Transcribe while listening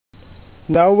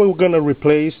Now we're going to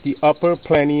replace the upper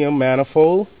plenum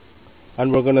manifold,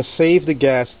 and we're going to save the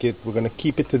gasket. We're going to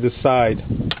keep it to the side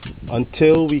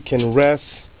until we can rest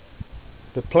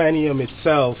the plenum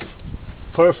itself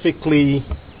perfectly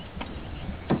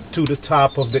to the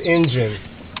top of the engine.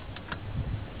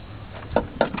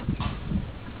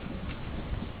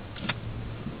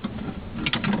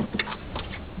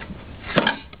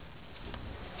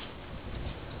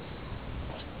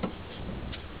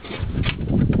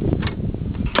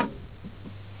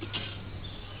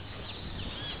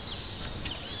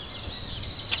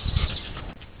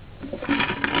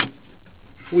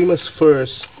 We must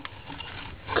first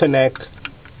connect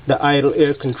the idle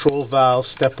air control valve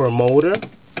stepper motor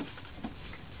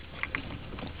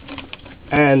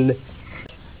and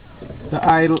the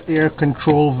idle air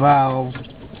control valve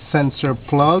sensor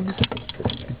plug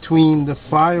between the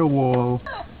firewall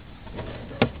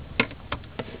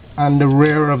and the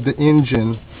rear of the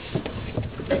engine.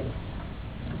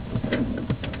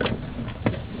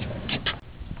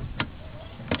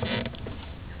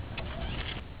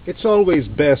 It's always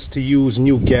best to use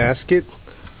new gasket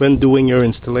when doing your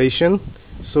installation,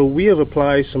 so we have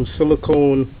applied some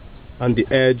silicone on the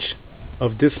edge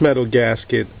of this metal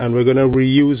gasket and we're going to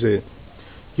reuse it.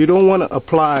 You don't want to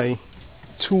apply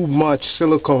too much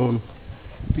silicone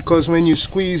because when you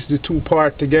squeeze the two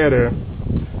parts together,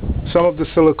 some of the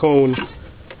silicone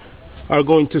are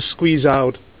going to squeeze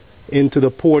out into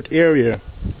the port area.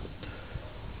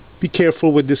 Be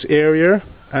careful with this area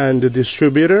and the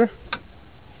distributor.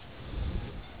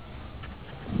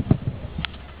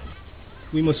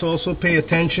 We must also pay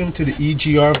attention to the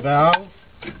EGR valve.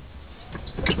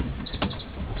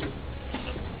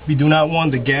 We do not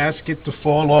want the gasket to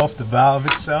fall off the valve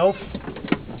itself.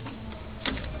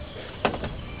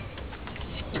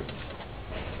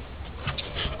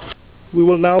 We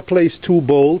will now place two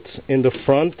bolts in the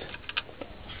front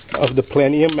of the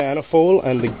plenum manifold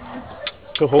and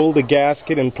to hold the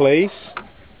gasket in place.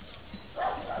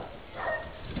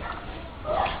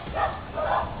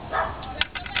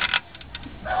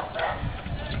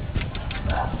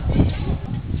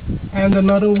 And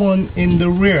another one in the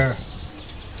rear.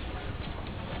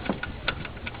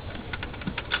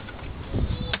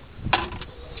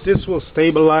 This will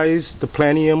stabilize the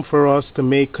plenum for us to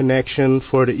make connection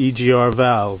for the EGR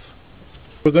valve.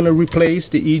 We're going to replace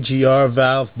the EGR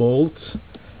valve bolts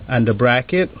and the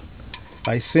bracket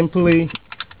by simply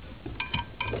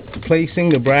placing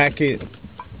the bracket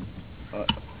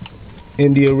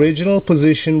in the original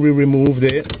position we removed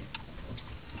it.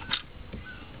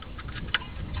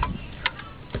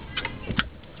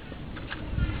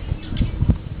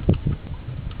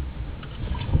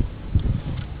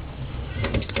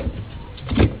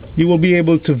 You will be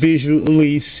able to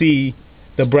visually see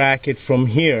the bracket from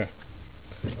here.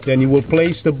 Then you will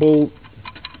place the bolt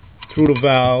through the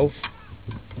valve.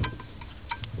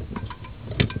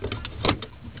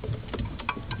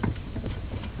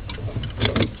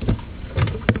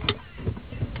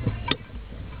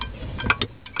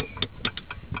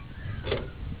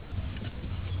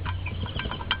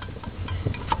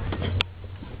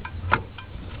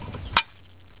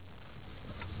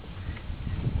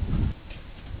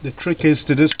 The trick is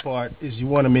to this part is you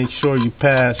want to make sure you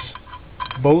pass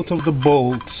both of the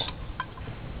bolts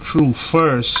through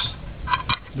first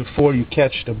before you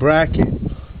catch the bracket.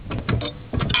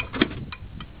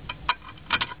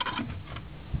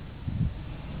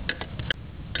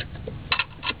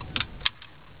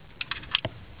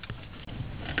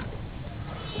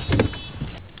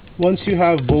 Once you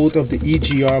have both of the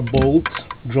EGR bolts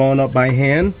drawn up by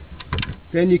hand,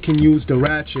 then you can use the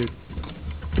ratchet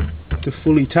to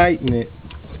fully tighten it.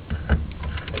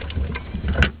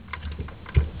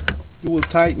 You will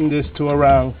tighten this to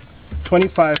around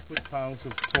 25 foot-pounds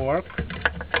of torque.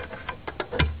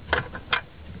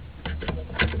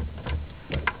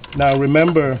 Now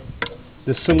remember,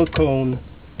 the silicone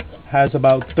has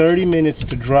about 30 minutes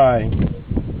to dry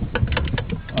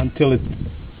until it's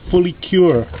fully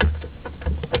cured.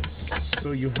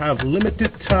 So you have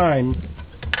limited time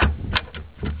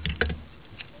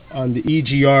on the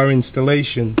EGR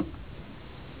installation.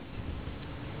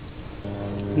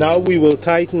 Now we will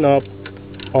tighten up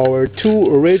our two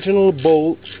original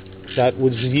bolts that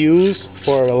was used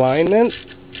for alignment.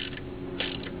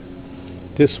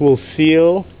 This will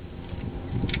seal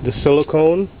the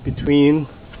silicone between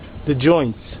the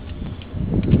joints.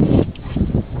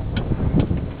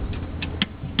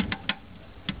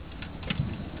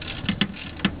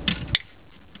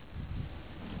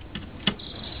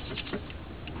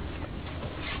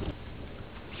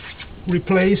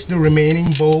 Replace the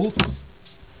remaining bolts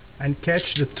and catch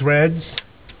the threads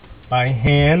by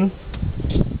hand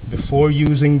before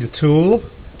using the tool.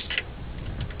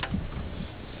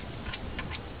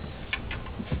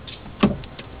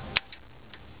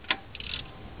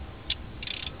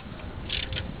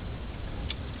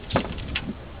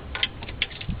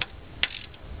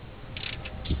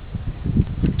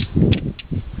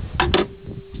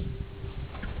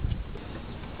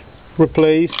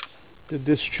 Replace the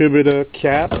distributor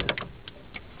cap.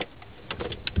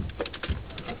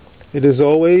 It is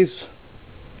always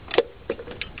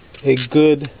a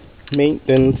good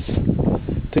maintenance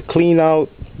to clean out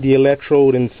the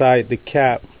electrode inside the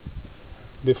cap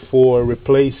before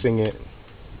replacing it.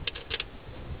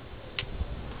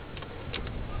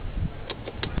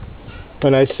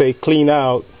 When I say clean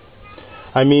out,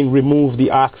 I mean remove the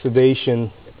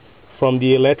oxidation from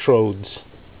the electrodes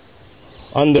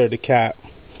under the cap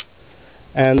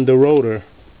and the rotor.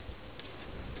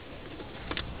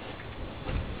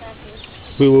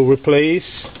 We will replace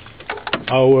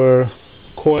our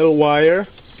coil wire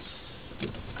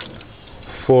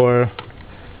for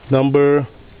number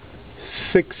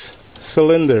 6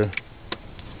 cylinder,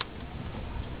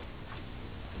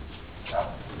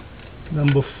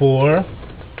 number 4,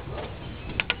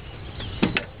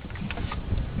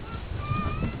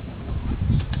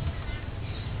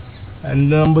 and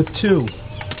number 2.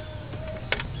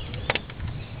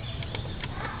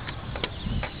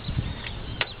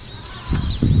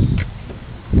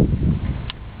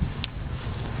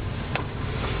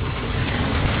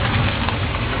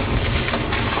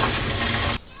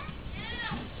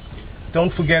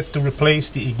 Don't forget to replace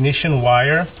the ignition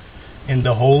wire in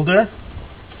the holder.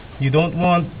 You don't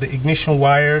want the ignition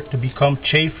wire to become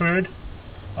chamfered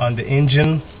on the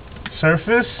engine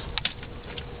surface.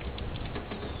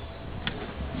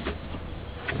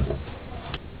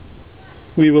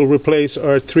 We will replace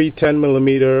our 3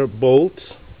 10mm bolts,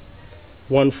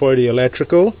 one for the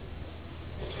electrical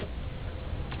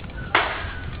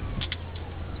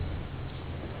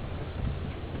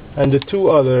and the 2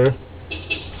 other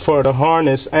for the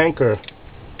harness anchor.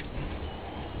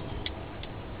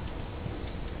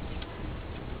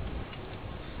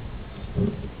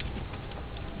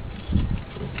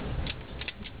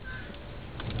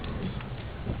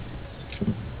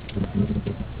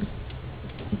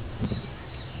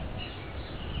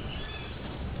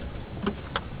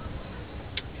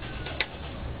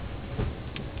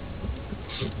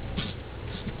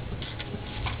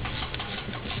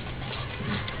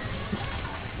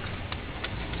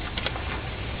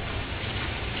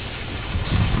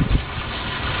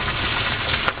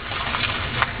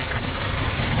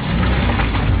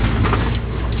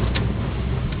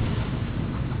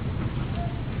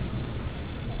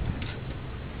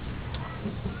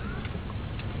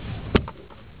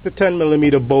 The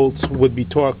 10mm bolts would be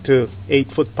torqued to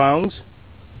 8 foot-pounds.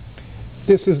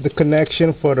 This is the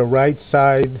connection for the right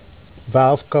side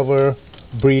valve cover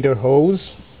breather hose.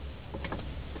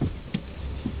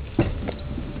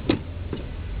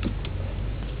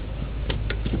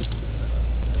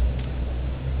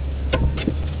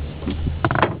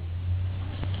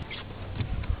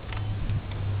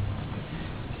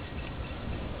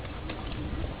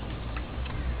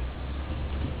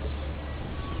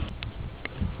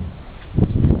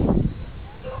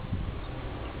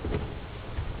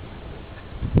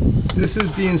 This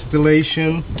is the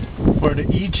installation for the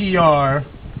EGR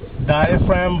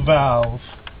diaphragm valve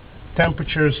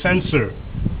temperature sensor.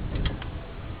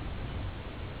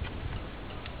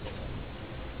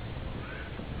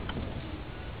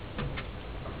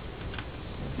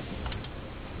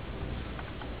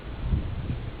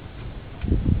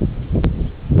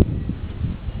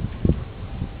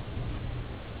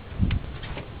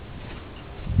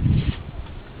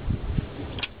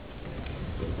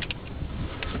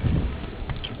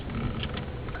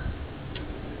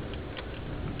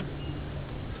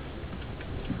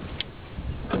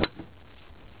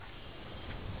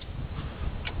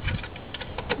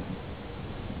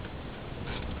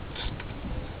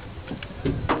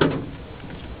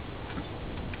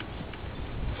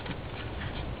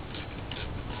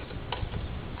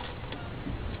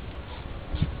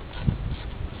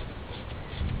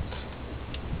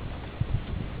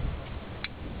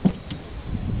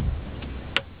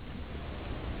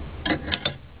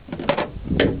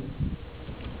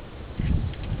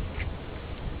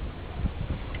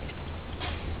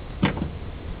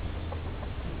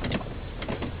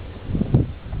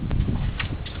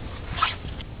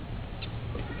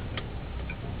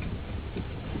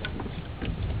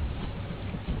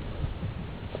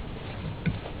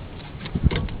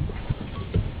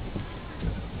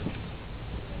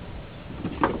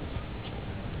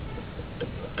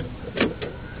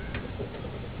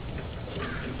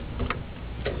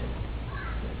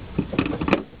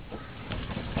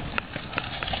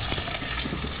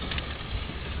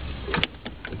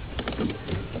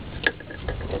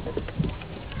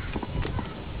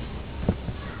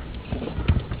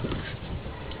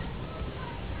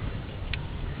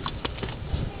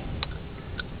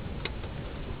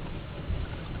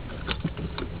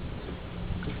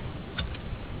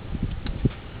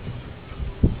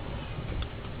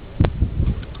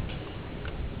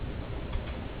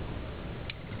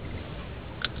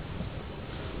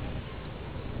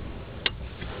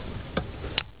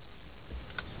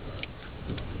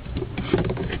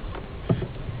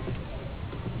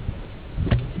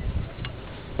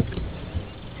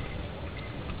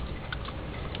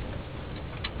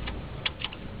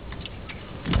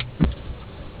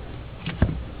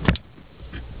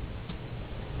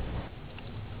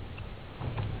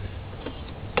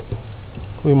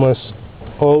 we must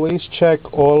always check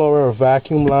all our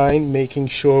vacuum line, making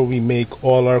sure we make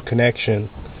all our connection.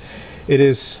 It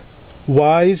is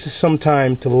wise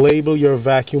sometime to label your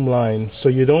vacuum line so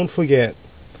you don't forget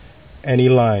any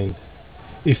line.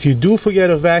 If you do forget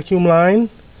a vacuum line,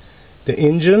 the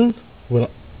engine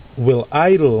will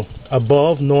idle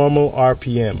above normal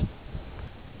RPM.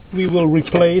 We will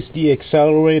replace the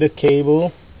accelerator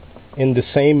cable in the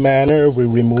same manner we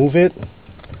remove it,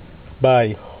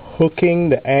 by hooking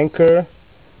the anchor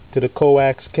to the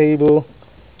coax cable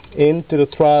into the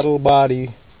throttle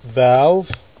body valve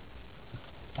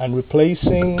and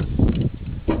replacing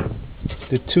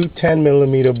the two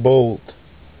 10mm bolt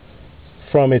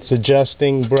from its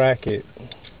adjusting bracket.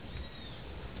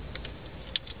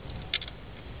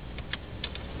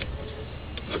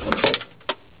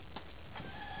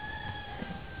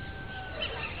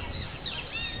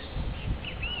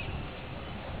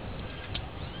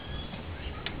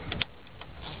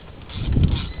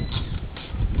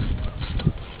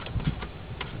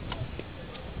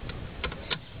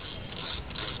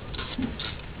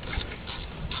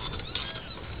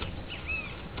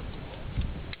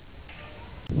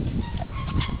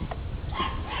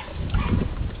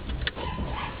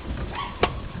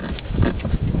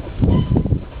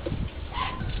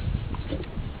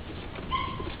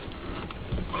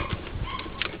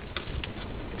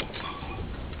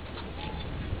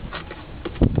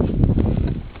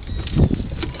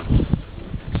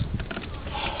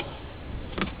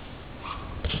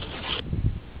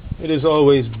 It is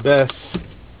always best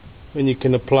when you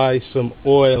can apply some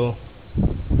oil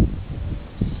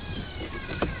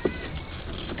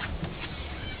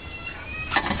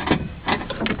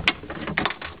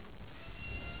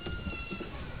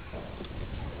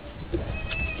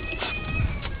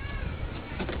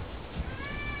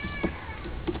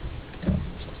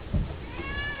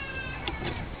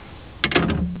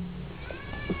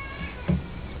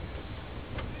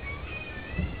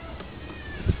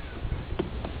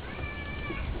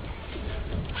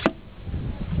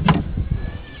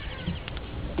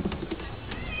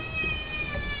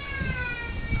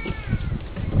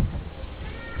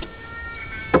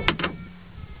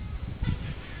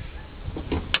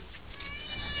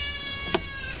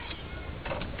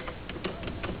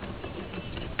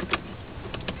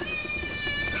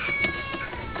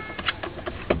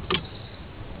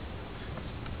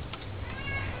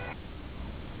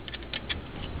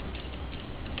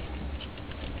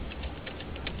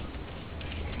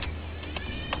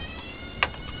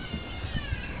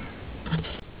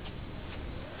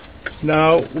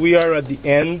Now we are at the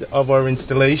end of our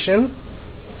installation,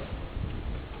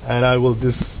 and I will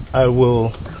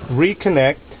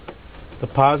reconnect the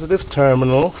positive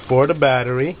terminal for the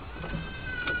battery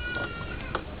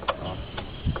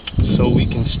so we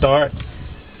can start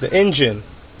the engine.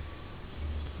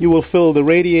 You will fill the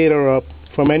radiator up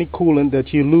from any coolant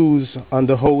that you lose on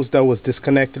the hose that was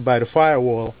disconnected by the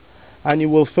firewall, and you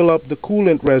will fill up the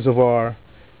coolant reservoir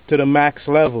to the max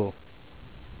level.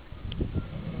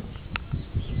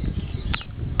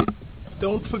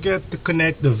 Don't forget to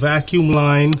connect the vacuum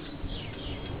line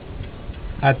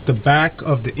at the back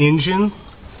of the engine.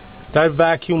 That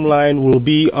vacuum line will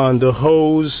be on the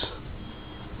hose,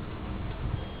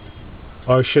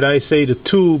 or should I say the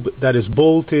tube that is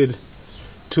bolted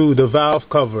to the valve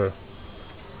cover.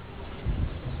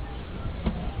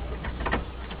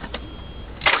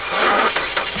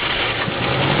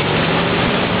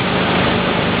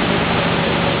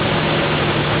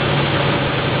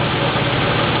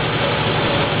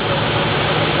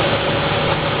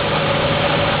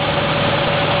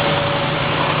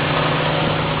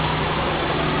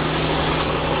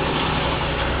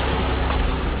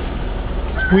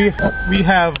 We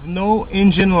have no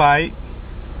engine light,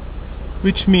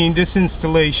 which means this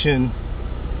installation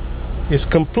is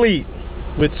complete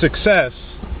with success.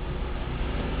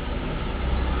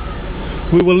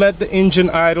 We will let the engine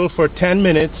idle for 10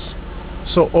 minutes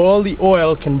so all the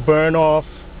oil can burn off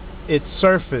its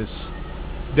surface.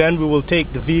 Then we will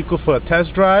take the vehicle for a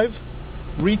test drive,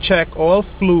 recheck all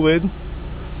fluid.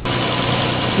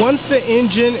 Once the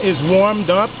engine is warmed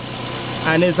up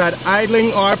and is at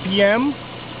idling RPM,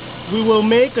 we will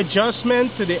make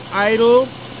adjustment to the idle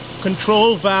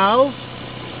control valve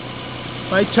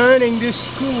by turning this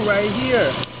screw right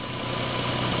here.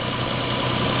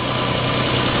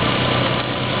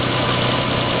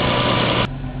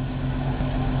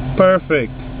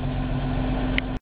 Perfect.